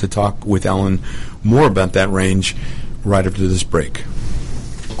back to talk with Alan more about that range right after this break.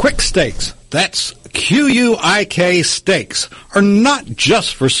 Quick Stakes, that's QUIK Stakes, are not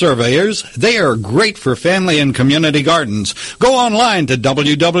just for surveyors. They are great for family and community gardens. Go online to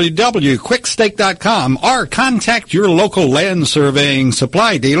www.quickstake.com or contact your local land surveying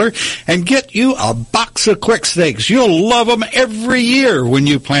supply dealer and get you a box of Quick Stakes. You'll love them every year when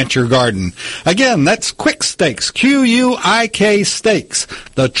you plant your garden. Again, that's Quick Stakes, QUIK Stakes,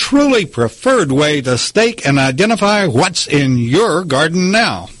 the truly preferred way to stake and identify what's in your garden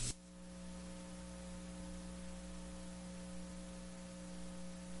now.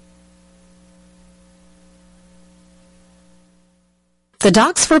 The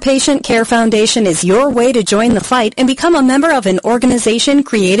Docs for Patient Care Foundation is your way to join the fight and become a member of an organization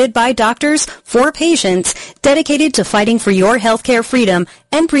created by doctors for patients dedicated to fighting for your healthcare freedom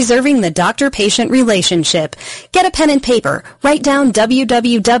and preserving the doctor-patient relationship. Get a pen and paper. Write down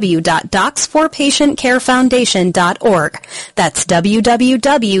www.docsforpatientcarefoundation.org. That's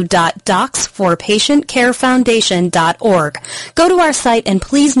www.docsforpatientcarefoundation.org. Go to our site and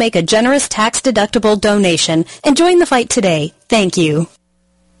please make a generous tax-deductible donation and join the fight today. Thank you.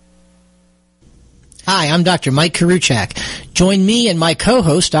 Hi, I'm Dr. Mike Karuchak. Join me and my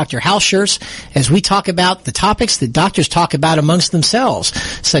co-host, Dr. Hal Schertz, as we talk about the topics that doctors talk about amongst themselves,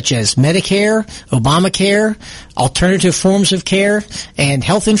 such as Medicare, Obamacare, alternative forms of care, and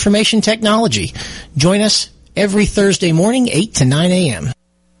health information technology. Join us every Thursday morning, 8 to 9 a.m.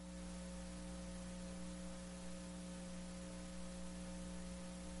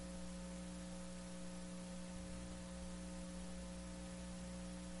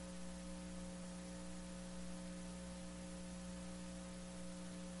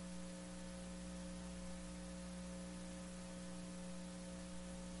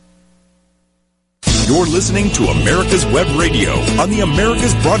 You're listening to America's Web Radio on the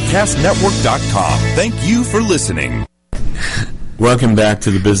AmericasBroadcastNetwork.com. Thank you for listening. Welcome back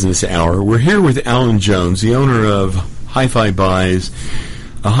to the Business Hour. We're here with Alan Jones, the owner of Hi-Fi Buys,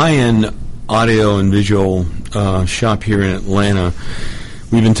 a high-end audio and visual shop here in Atlanta.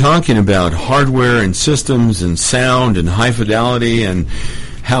 We've been talking about hardware and systems and sound and high fidelity and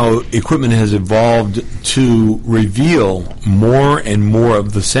how equipment has evolved to reveal more and more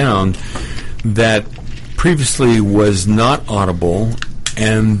of the sound that previously was not audible,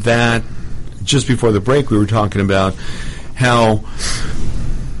 and that just before the break we were talking about how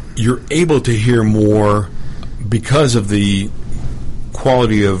you're able to hear more because of the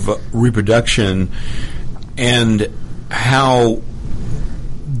quality of reproduction and how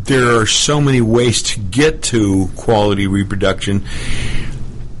there are so many ways to get to quality reproduction.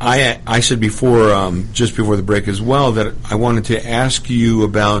 I said before, just before the break as well, that I wanted to ask you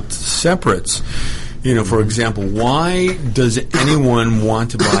about separates. You know, for example, why does anyone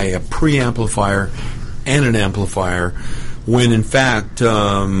want to buy a preamplifier and an amplifier when, in fact,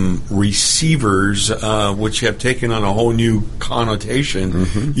 receivers, which have taken on a whole new connotation,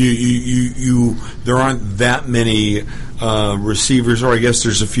 there aren't that many receivers, or I guess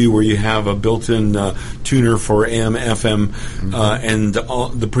there's a few where you have a built-in tuner for AM, FM, and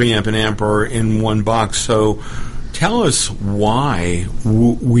the preamp and amp are in one box. So tell us why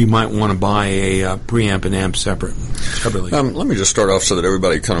we might want to buy a preamp and amp separately. Let me just start off so that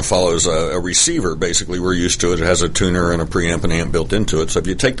everybody kind of follows a receiver. Basically, we're used to it. It has a tuner and a preamp and amp built into it. So if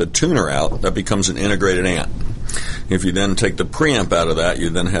you take the tuner out, that becomes an integrated amp. If you then take the preamp out of that, you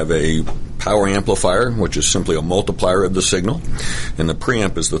then have a power amplifier, which is simply a multiplier of the signal. And the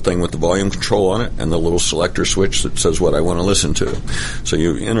preamp is the thing with the volume control on it and the little selector switch that says what I want to listen to. So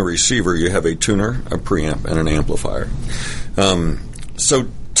in a receiver, you have a tuner, a preamp, and an amplifier. So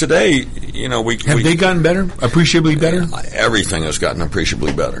today, you know, have they gotten better, appreciably better? Everything has gotten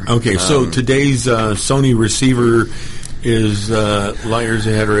appreciably better. Okay, so today's Sony receiver is light years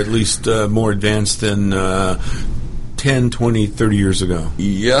ahead, or at least more advanced than 10, 20, 30 years ago?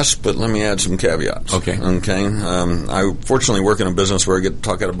 Yes, but let me add some caveats. Okay. I fortunately work in a business where I get to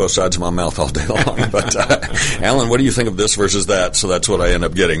talk out of both sides of my mouth all day long. But, Alan, what do you think of this versus that? So that's what I end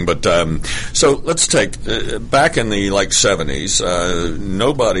up getting. But so let's take, back in the 70s,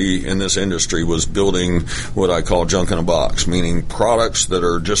 nobody in this industry was building what I call junk in a box, meaning products that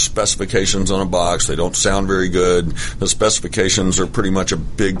are just specifications on a box. They don't sound very good. The specifications are pretty much a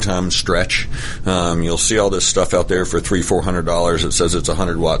big-time stretch. You'll see all this stuff out there for $300-400. It says it's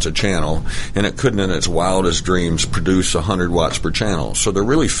 100 watts a channel, and it couldn't in its wildest dreams produce 100 watts per channel. So they're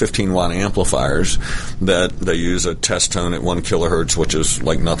really 15-watt amplifiers that they use a test tone at 1 kilohertz, which is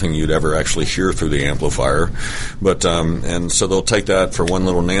like nothing you'd ever actually hear through the amplifier. But and so they'll take that for 1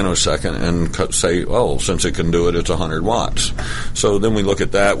 little nanosecond and say, oh, since it can do it, it's 100 watts. So then we look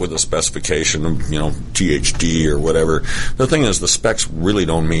at that with a specification of, GHD or whatever. The thing is, the specs really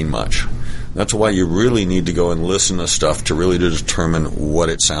don't mean much. That's why you really need to go and listen to stuff to really determine what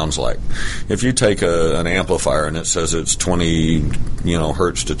it sounds like. If you take an amplifier and it says it's 20,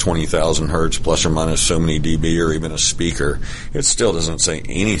 hertz to 20,000 hertz plus or minus so many dB, or even a speaker, it still doesn't say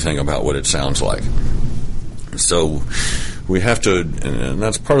anything about what it sounds like. So we have to, and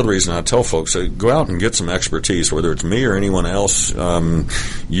that's part of the reason I tell folks, go out and get some expertise, whether it's me or anyone else.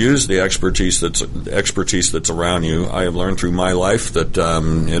 Use the expertise that's around you. I have learned through my life that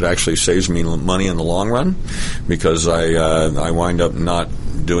it actually saves me money in the long run, because I wind up not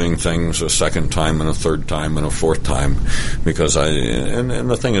doing things a second time and a third time and a fourth time, because and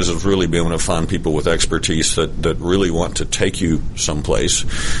the thing is really being able to find people with expertise that really want to take you someplace.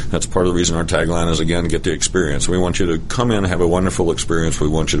 That's part of the reason our tagline is, again, get the experience. We want you to come in and have a wonderful experience. We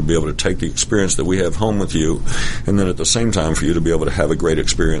want you to be able to take the experience that we have home with you, and then at the same time for you to be able to have a great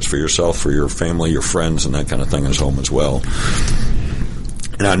experience for yourself, for your family, your friends, and that kind of thing as home as well.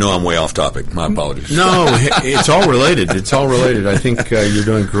 And I know I'm way off topic. My apologies. No, it's all related. It's all related. I think you're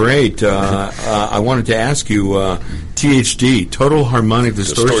doing great. I wanted to ask you, THD, total harmonic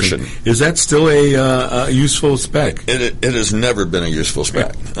distortion. Is that still a useful spec? It has never been a useful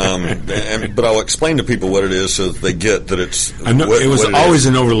spec. But I'll explain to people what it is so that they get that it's. I know it was always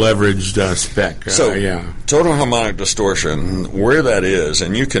an over-leveraged spec. Total harmonic distortion, where that is,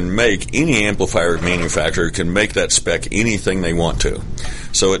 and you can make any amplifier manufacturer can make that spec anything they want to.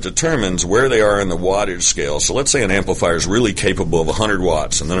 So it determines where they are in the wattage scale. So let's say an amplifier is really capable of 100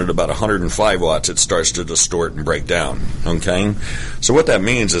 watts, and then at about 105 watts it starts to distort and break down. Okay? So what that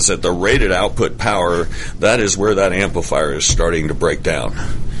means is that the rated output power, that is where that amplifier is starting to break down.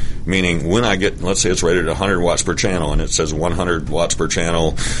 Meaning when I get, let's say it's rated at 100 watts per channel, and it says 100 watts per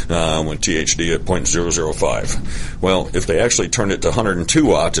channel with THD at 0.005. Well, if they actually turned it to 102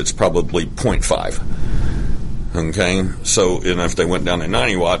 watts, it's probably 0.5. Okay, so and if they went down to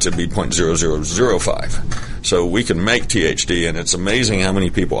 90 watts, it'd be 0.0005. So we can make THD, and it's amazing how many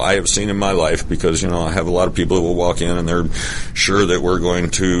people I have seen in my life, because, I have a lot of people that will walk in and they're sure that we're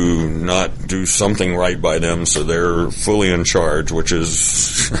going to not do something right by them, so they're fully in charge, which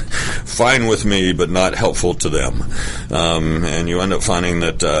is fine with me, but not helpful to them. And you end up finding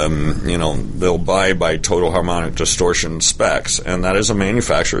that, they'll buy by total harmonic distortion specs, and that is a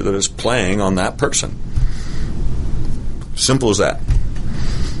manufacturer that is playing on that person. Simple as that.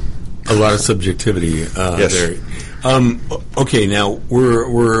 A lot of subjectivity yes. there. Okay, now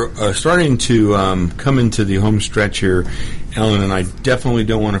we're starting to come into the home stretch here, Alan, and I definitely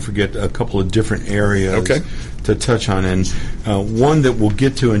don't want to forget a couple of different areas to touch on. And one that we'll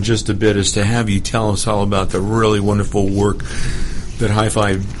get to in just a bit is to have you tell us all about the really wonderful work that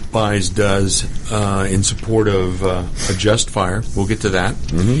Hi-Fi Buys does in support of Adjust Fire. We'll get to that.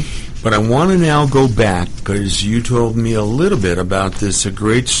 Mm-hmm. But I want to now go back, because you told me a little bit about this, a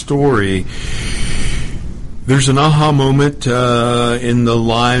great story. There's an aha moment in the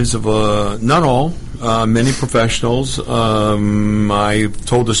lives of, not all, many professionals. I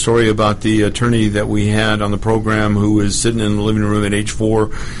told the story about the attorney that we had on the program who was sitting in the living room at age 4.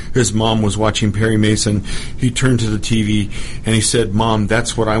 His mom was watching Perry Mason. He turned to the TV and he said, "Mom,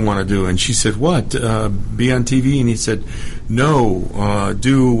 that's what I want to do." And she said, "What? Be on TV?" And he said, "No,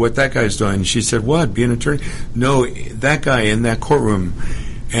 do what that guy's doing." And she said, "What? Be an attorney?" "No, that guy in that courtroom."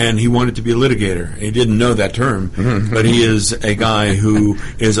 And he wanted to be a litigator. He didn't know that term, but he is a guy who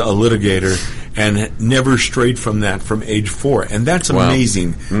is a litigator and never strayed from that from age 4. And that's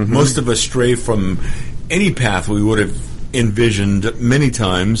amazing. Mm-hmm. Most of us stray from any path we would have envisioned many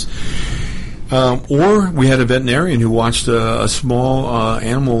times. Or we had a veterinarian who watched a small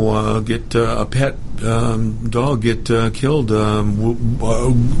animal get a pet dog get killed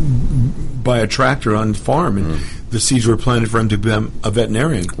by a tractor on the farm, and the seeds were planted for him to become a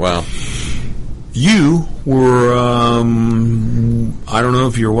veterinarian. Wow. You were, I don't know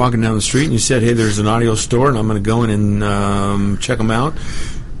if you were walking down the street and you said, "Hey, there's an audio store and I'm going to go in and check them out,"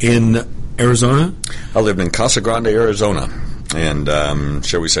 in Arizona? I lived in Casa Grande, Arizona. And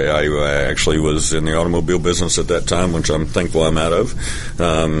shall we say, I actually was in the automobile business at that time, which I'm thankful I'm out of.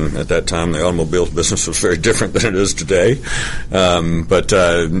 At that time, the automobile business was very different than it is today. But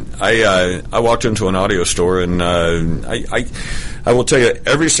I walked into an audio store, and I will tell you,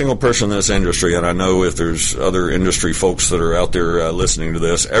 every single person in this industry, and I know if there's other industry folks that are out there listening to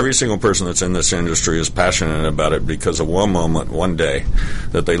this, every single person that's in this industry is passionate about it because of one moment, one day,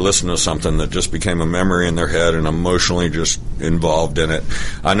 that they listened to something that just became a memory in their head and emotionally just involved in it.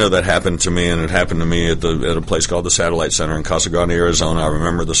 I know that happened to me, and it happened to me at a place called the Satellite Center in Casa Grande, Arizona. I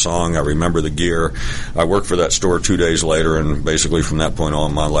remember the song. I remember the gear. I worked for that store 2 days later, and basically from that point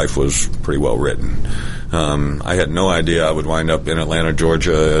on, my life was pretty well written. I had no idea I would wind up in Atlanta,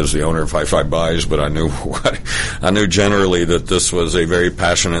 Georgia, as the owner of Hi-Fi Buys, but I knew generally that this was a very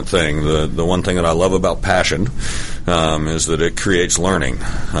passionate thing. The one thing that I love about passion is that it creates learning,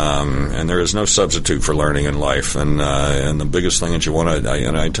 and there is no substitute for learning in life. And the biggest thing that you want to,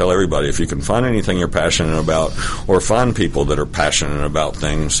 and I tell everybody, if you can find anything you're passionate about, or find people that are passionate about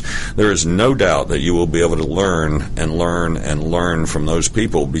things, there is no doubt that you will be able to learn and learn and learn from those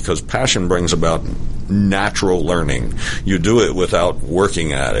people, because passion brings about natural learning. You do it without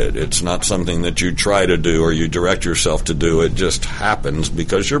working at it. It's not something that you try to do or you direct yourself to do. It just happens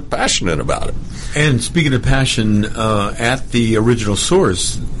because you're passionate about it. And speaking of passion, at the original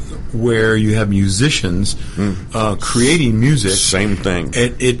source, where you have musicians creating music, same thing.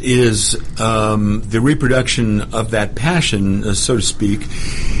 It is the reproduction of that passion, so to speak.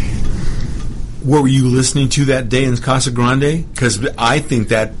 What were you listening to that day in Casa Grande? Because I think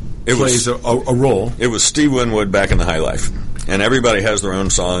that plays a role. It was Steve Winwood back in the High Life. And everybody has their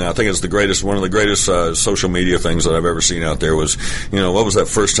own song. I think it's one of the greatest social media things that I've ever seen out there was, what was that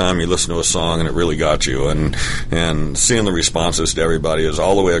first time you listened to a song and it really got you? And seeing the responses to everybody is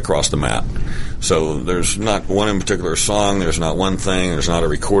all the way across the map. So there's not one in particular song. There's not one thing. There's not a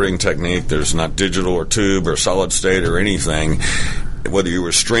recording technique. There's not digital or tube or solid state or anything. Whether you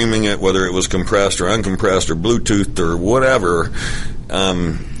were streaming it, whether it was compressed or uncompressed or Bluetooth or whatever,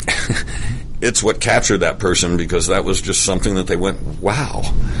 it's what captured that person because that was just something that they went, wow.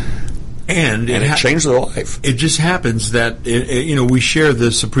 And it changed their life. It just happens that, we share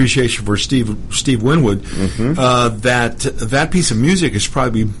this appreciation for Steve Winwood, that piece of music is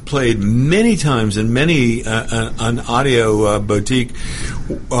probably played many times in many an audio boutique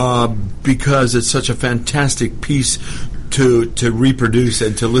because it's such a fantastic piece to reproduce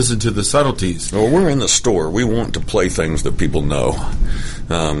and to listen to the subtleties. Well, we're in the store. We want to play things that people know.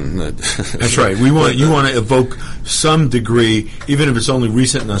 That's right. You want to evoke some degree, even if it's only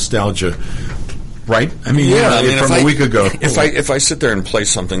recent nostalgia. Right? From a week ago. If I sit there and play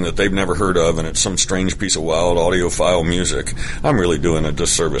something that they've never heard of and it's some strange piece of wild audiophile music, I'm really doing a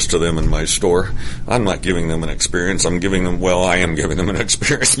disservice to them in my store. I'm not giving them an experience. I am giving them an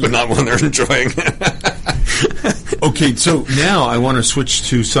experience, but not one they're enjoying. Okay, so now I want to switch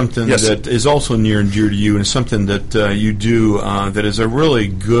to something that is also near and dear to you, and something that you do that is a really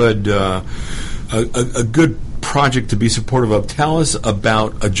good a good project to be supportive of. Tell us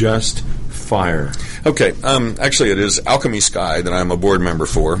about Adjust Fire. Okay, actually it is Alchemy Sky that I'm a board member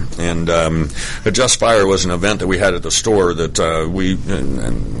for, and Adjust Fire was an event that we had at the store that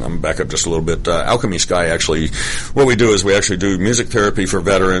and I'm back up just a little bit. Alchemy Sky, actually, what we do is we actually do music therapy for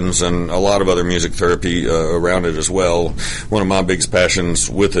veterans and a lot of other music therapy around it as well. One of my biggest passions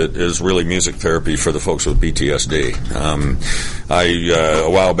with it is really music therapy for the folks with PTSD. A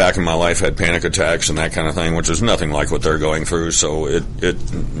while back in my life, had panic attacks and that kind of thing, which is nothing like what they're going through, so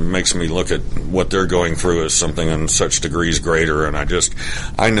it makes me look at what they're going through as something in such degrees greater, and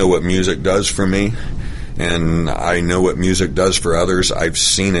I know what music does for me, and I know what music does for others. I've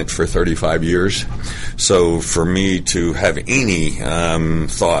seen it for 35 years. So for me to have any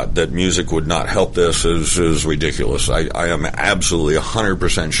thought that music would not help this is ridiculous. I am absolutely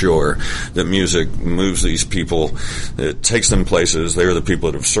 100% sure that music moves these people. It takes them places. They are the people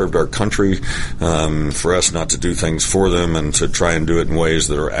that have served our country. For us not to do things for them and to try and do it in ways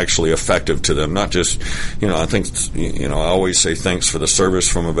that are actually effective to them. Not just, I think, I always say thanks for the service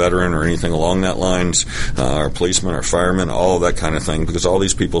from a veteran or anything along that lines. Our policemen, our firemen, all of that kind of thing, because all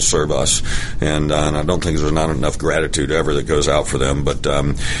these people serve us, and I don't think there's not enough gratitude ever that goes out for them. But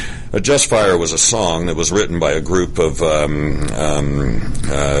Adjust Fire was a song that was written by a group of, I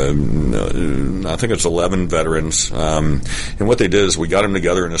think it's 11 veterans, and what they did is we got them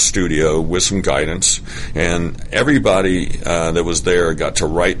together in a studio with some guidance, and everybody that was there got to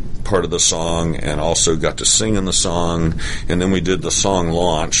write part of the song and also got to sing in the song, and then we did the song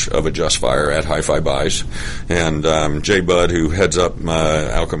launch of Adjust Fire at Hi-Fi Buys, and Jay Budd, who heads up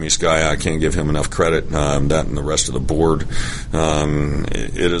Alchemy Sky, I can't give him enough credit, that and the rest of the board.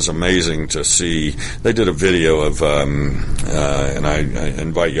 It is amazing to see. They did a video of, and I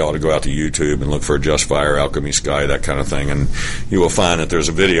invite y'all to go out to YouTube and look for Adjust Fire, Alchemy Sky, that kind of thing, and you will find that there's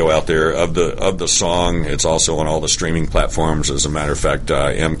a video out there of the song. It's also on all the streaming platforms. As a matter of fact,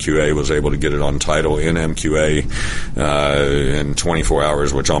 MQA was able to get it on Tidal in MQA in 24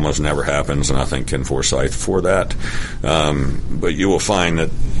 hours, which almost never happens, and I thank Ken Forsyth for that. But you will find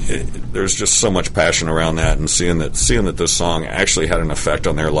that there's just so much passion around that, and seeing that this song actually had an effect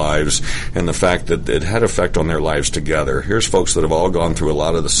on their lives, and the fact that it had effect on their lives together. Here's folks that have all gone through a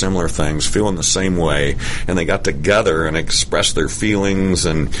lot of the similar things, feeling the same way, and they got together and expressed their feelings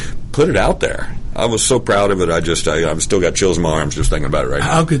and put it out there. I was so proud of it. I've still got chills in my arms just thinking about it right now.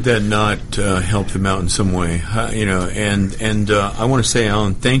 How could that not help them out in some way? And I want to say,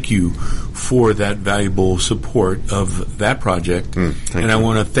 Alan, thank you for that valuable support of that project. And I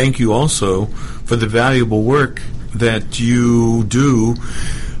want to thank you also for the valuable work that you do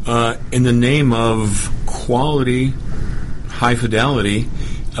in the name of quality, high fidelity.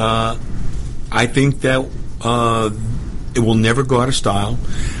 I think that it will never go out of style.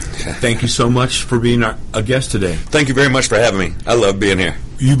 Thank you so much for being a guest today. Thank you very much for having me. I love being here.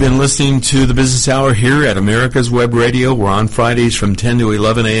 You've been listening to the Business Hour here at America's Web Radio. We're on Fridays from 10 to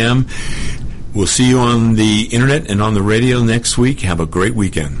 11 a.m. We'll see you on the internet and on the radio next week. Have a great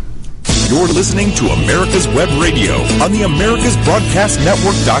weekend. You're listening to America's Web Radio on the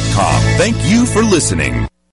AmericasBroadcastNetwork.com. Thank you for listening.